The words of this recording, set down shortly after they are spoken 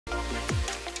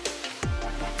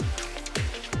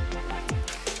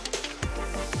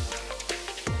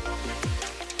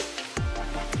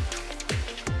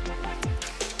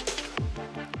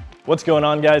What's going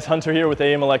on, guys? Hunter here with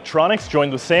AM Electronics,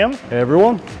 joined with Sam. Hey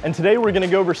everyone. And today we're going to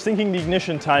go over syncing the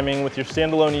ignition timing with your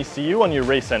standalone ECU on your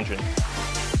race engine.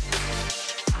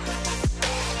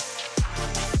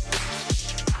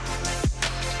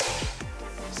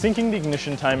 Syncing the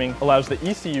ignition timing allows the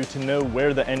ECU to know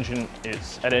where the engine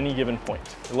is at any given point.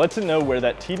 It lets it know where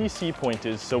that TDC point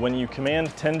is, so when you command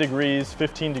 10 degrees,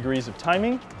 15 degrees of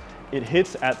timing, it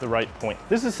hits at the right point.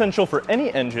 This is essential for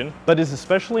any engine, but is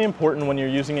especially important when you're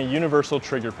using a universal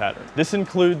trigger pattern. This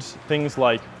includes things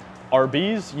like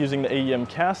RBs using the AEM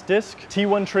cast disc,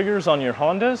 T1 triggers on your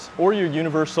Hondas, or your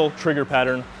universal trigger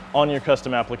pattern on your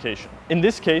custom application. In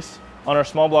this case, on our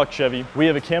small block Chevy, we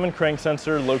have a cam and crank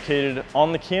sensor located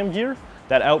on the cam gear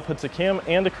that outputs a cam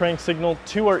and a crank signal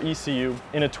to our ECU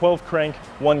in a 12 crank,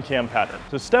 1 cam pattern.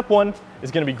 So step one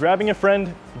is going to be grabbing a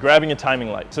friend, grabbing a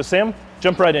timing light. So Sam,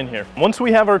 jump right in here. Once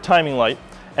we have our timing light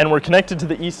and we're connected to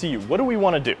the ECU, what do we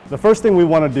want to do? The first thing we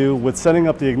want to do with setting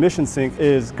up the ignition sync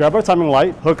is grab our timing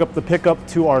light, hook up the pickup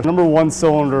to our #1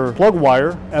 cylinder plug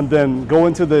wire, and then go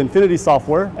into the Infinity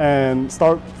software and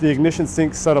start the ignition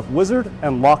sync setup wizard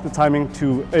and lock the timing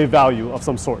to a value of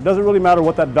some sort. It doesn't really matter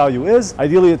what that value is.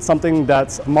 Ideally, it's something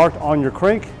that's marked on your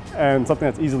crank and something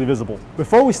that's easily visible.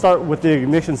 Before we start with the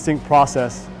ignition sync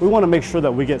process, we want to make sure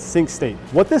that we get sync state.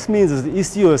 What this means is the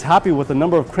ECU is happy with the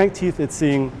number of crank teeth it's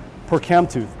seeing per cam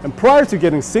tooth. And prior to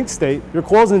getting sync state, your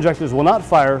coils and injectors will not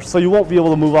fire, so you won't be able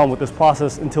to move on with this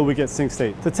process until we get sync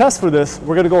state. To test for this,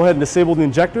 we're going to go ahead and disable the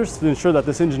injectors to ensure that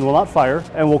this engine will not fire,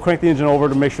 and we'll crank the engine over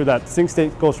to make sure that sync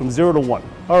state goes from 0 to 1.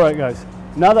 All right, guys,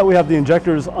 now that we have the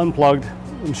injectors unplugged,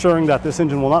 ensuring that this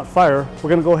engine will not fire, we're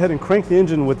going to go ahead and crank the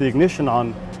engine with the ignition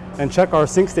on and check our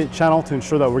sync state channel to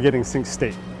ensure that we're getting sync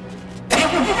state. I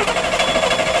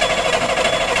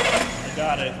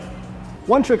got it.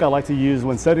 One trick I like to use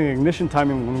when setting ignition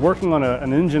timing when working on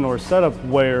an engine or a setup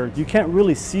where you can't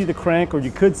really see the crank, or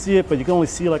you could see it, but you can only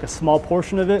see like a small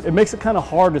portion of it. It makes it kind of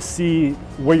hard to see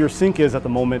where your sync is at the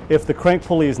moment if the crank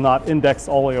pulley is not indexed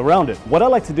all the way around it. What I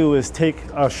like to do is take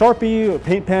a Sharpie, a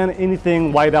paint pen,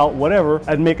 anything, whiteout, whatever,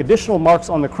 and make additional marks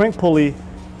on the crank pulley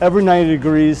every 90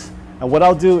 degrees. And what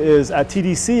I'll do is at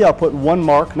TDC, I'll put 1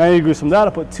 mark, 90 degrees from that,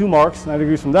 I'll put 2 marks, 90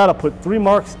 degrees from that, I'll put 3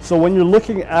 marks. So when you're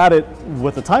looking at it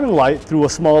with the timing light through a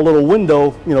small little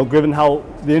window, given how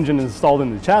the engine is installed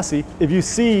in the chassis, if you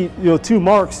see 2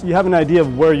 marks, you have an idea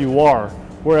of where you are.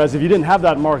 Whereas if you didn't have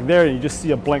that mark there and you just see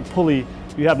a blank pulley,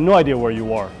 you have no idea where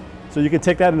you are. So you can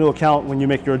take that into account when you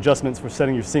make your adjustments for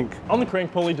setting your sync. On the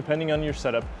crank pulley, depending on your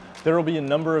setup, there will be a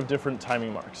number of different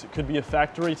timing marks. It could be a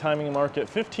factory timing mark at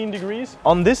 15 degrees.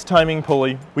 On this timing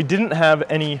pulley, we didn't have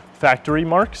any factory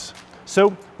marks,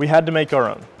 so we had to make our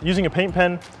own. Using a paint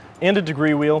pen and a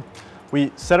degree wheel,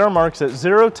 we set our marks at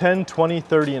 0, 10, 20,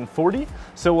 30, and 40,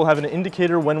 so we'll have an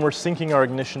indicator when we're syncing our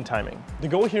ignition timing. The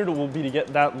goal here will be to get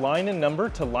that line and number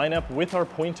to line up with our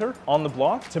pointer on the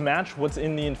block to match what's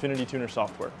in the InfinityTuner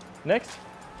software. Next,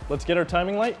 let's get our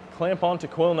timing light, clamp onto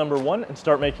coil #1, and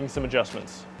start making some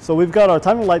adjustments. So we've got our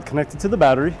timing light connected to the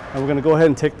battery, and we're going to go ahead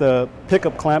and take the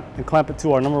pickup clamp and clamp it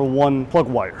to our #1 plug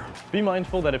wire. Be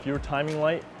mindful that if your timing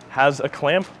light has a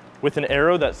clamp with an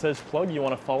arrow that says plug, you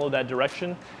want to follow that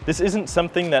direction. This isn't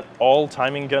something that all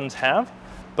timing guns have,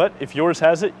 but if yours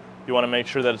has it, you want to make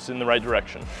sure that it's in the right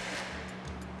direction.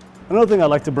 Another thing I'd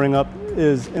like to bring up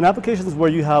is in applications where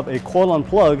you have a coil on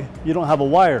plug, you don't have a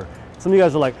wire. Some of you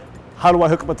guys are like, how do I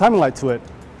hook up a timing light to it?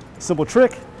 Simple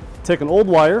trick, take an old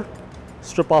wire,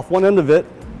 strip off one end of it,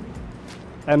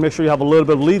 and make sure you have a little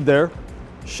bit of lead there.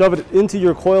 Shove it into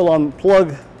your coil on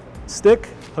plug stick,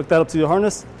 hook that up to your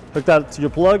harness, hook that up to your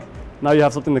plug. Now you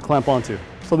have something to clamp onto.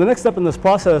 So the next step in this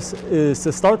process is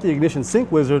to start the ignition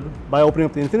sync wizard by opening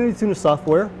up the InfinityTuner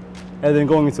software and then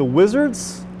going into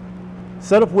wizards,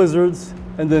 setup wizards,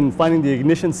 and then finding the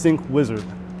ignition sync wizard.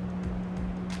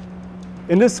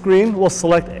 In this screen, we'll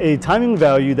select a timing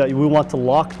value that we want to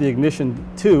lock the ignition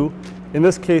to. In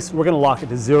this case, we're going to lock it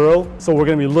to 0. So we're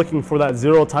going to be looking for that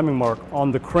 0 timing mark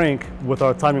on the crank with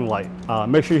our timing light.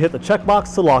 Make sure you hit the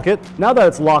checkbox to lock it. Now that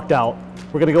it's locked out,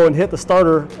 we're going to go and hit the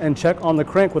starter and check on the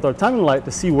crank with our timing light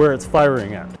to see where it's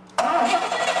firing at.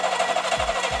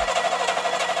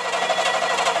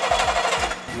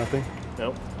 Nothing?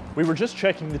 Nope. We were just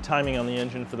checking the timing on the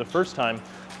engine for the first time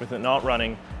with it not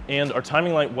running, and our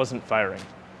timing light wasn't firing.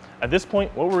 At this point,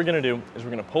 what we're going to do is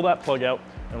we're going to pull that plug out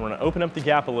and we're going to open up the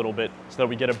gap a little bit so that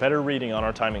we get a better reading on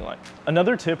our timing light.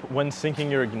 Another tip when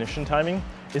syncing your ignition timing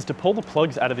is to pull the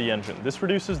plugs out of the engine. This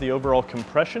reduces the overall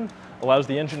compression, allows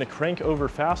the engine to crank over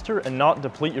faster and not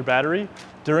deplete your battery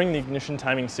during the ignition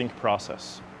timing sync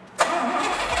process.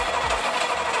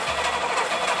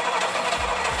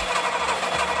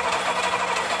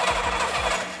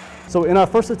 So in our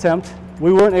first attempt,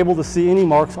 we weren't able to see any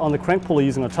marks on the crank pulley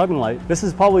using our timing light. This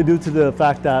is probably due to the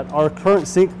fact that our current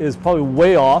sync is probably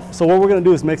way off. So what we're going to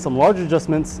do is make some large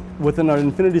adjustments within our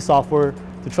Infinity software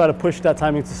to try to push that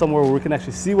timing to somewhere where we can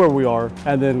actually see where we are,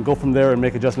 and then go from there and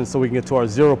make adjustments so we can get to our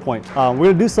 0 point. We're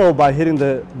going to do so by hitting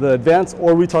the advance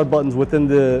or retard buttons within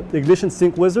the Ignition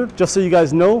Sync Wizard. Just so you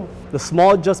guys know, the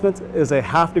small adjustment is a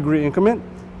 ½ degree increment,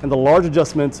 and the large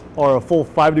adjustments are a full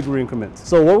 5 degree increments.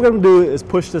 So what we're going to do is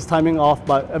push this timing off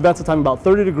by advance the timing about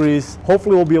 30 degrees.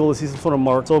 Hopefully we'll be able to see some sort of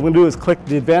mark. So what we're going to do is click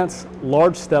the advance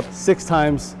large step 6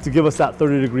 times to give us that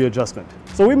 30 degree adjustment.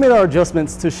 So we made our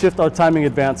adjustments to shift our timing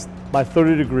advance by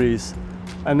 30 degrees.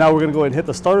 And now we're going to go ahead and hit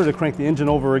the starter to crank the engine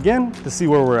over again to see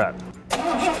where we're at.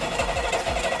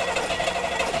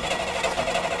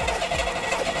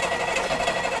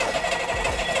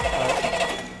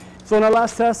 So in our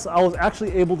last test, I was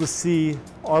actually able to see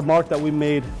our mark that we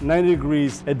made 90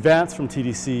 degrees advance from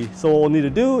TDC. So what we'll need to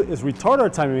do is retard our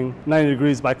timing 90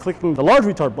 degrees by clicking the large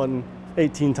retard button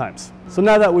 18 times. So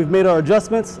now that we've made our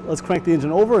adjustments, let's crank the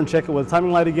engine over and check it with the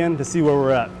timing light again to see where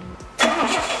we're at.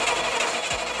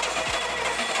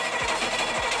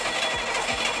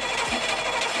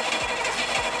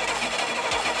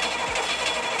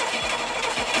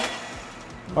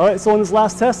 All right, so in this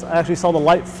last test, I actually saw the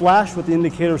light flash with the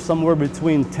indicator somewhere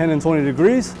between 10 and 20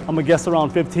 degrees. I'm gonna guess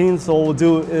around 15, so what we'll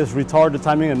do is retard the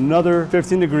timing another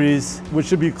 15 degrees, which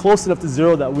should be close enough to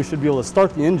 0 that we should be able to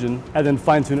start the engine and then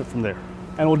fine tune it from there.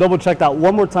 And we'll double check that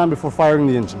one more time before firing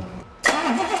the engine.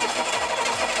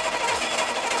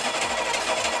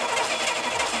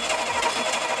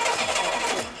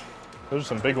 Those are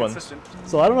some big ones.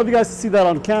 So I don't know if you guys can see that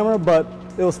on camera, but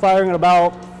it was firing at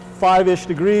about 5-ish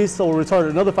degrees, so we'll retard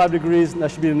it another 5 degrees, and that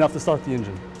should be enough to start the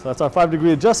engine. So that's our 5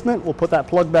 degree adjustment. We'll put that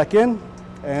plug back in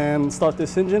and start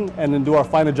this engine and then do our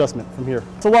fine adjustment from here.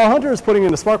 So while Hunter is putting in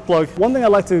the spark plug, one thing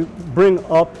I'd like to bring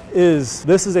up is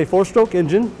this is a 4-stroke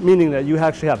engine, meaning that you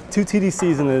actually have 2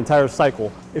 TDCs in the entire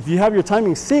cycle. If you have your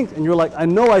timing synced and you're like, I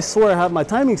know I swear I have my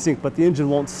timing synced, but the engine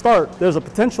won't start, there's a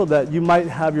potential that you might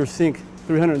have your sync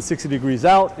 360 degrees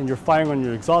out and you're firing on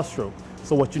your exhaust stroke.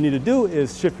 So what you need to do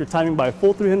is shift your timing by a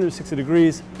full 360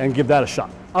 degrees and give that a shot.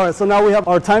 All right, so now we have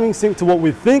our timing synced to what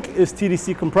we think is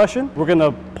TDC compression. We're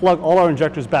gonna plug all our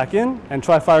injectors back in and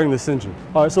try firing this engine.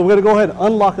 All right, so we're gonna go ahead and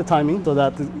unlock the timing so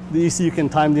that the ECU can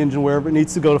time the engine wherever it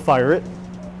needs to go to fire it.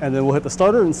 And then we'll hit the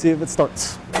starter and see if it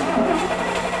starts.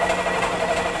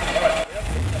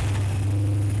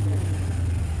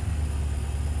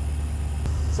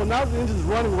 So now that the engine's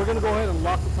running, we're gonna go ahead and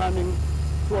lock the timing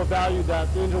to a value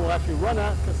that the engine will actually run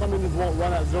at, because some engines won't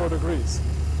run at 0 degrees.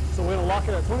 So we're going to lock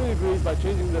it at 20 degrees by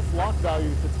changing this lock value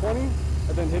to 20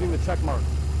 and then hitting the check mark.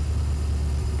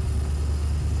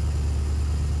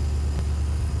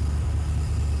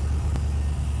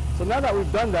 So now that we've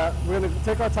done that, we're going to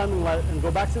take our timing light and go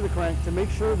back to the crank to make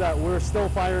sure that we're still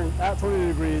firing at 20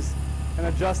 degrees and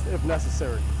adjust if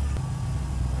necessary.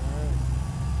 All right.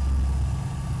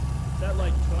 Is that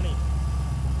like 20?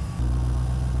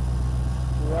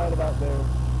 Right about there.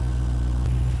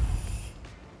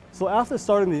 So after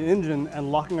starting the engine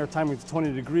and locking our timing to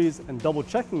 20 degrees and double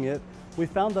checking it, we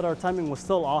found that our timing was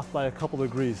still off by a couple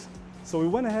degrees. So we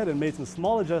went ahead and made some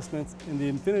small adjustments in the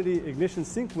Infinity Ignition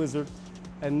Sync Wizard,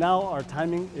 and now our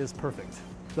timing is perfect.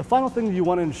 The final thing you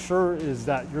want to ensure is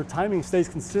that your timing stays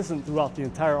consistent throughout the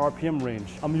entire RPM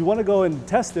range. You want to go and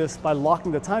test this by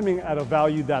locking the timing at a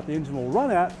value that the engine will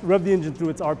run at, rev the engine through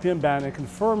its RPM band, and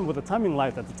confirm with the timing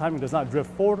light that the timing does not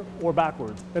drift forward or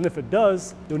backwards. And if it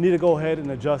does, you'll need to go ahead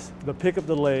and adjust the pickup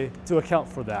delay to account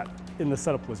for that in the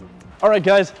Setup Wizard. All right,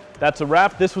 guys, that's a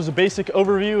wrap. This was a basic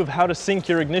overview of how to sync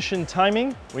your ignition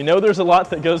timing. We know there's a lot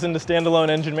that goes into standalone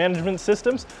engine management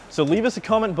systems, so leave us a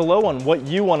comment below on what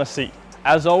you want to see.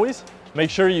 As always,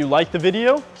 make sure you like the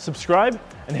video, subscribe,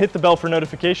 and hit the bell for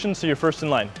notifications so you're first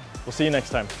in line. We'll see you next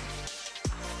time.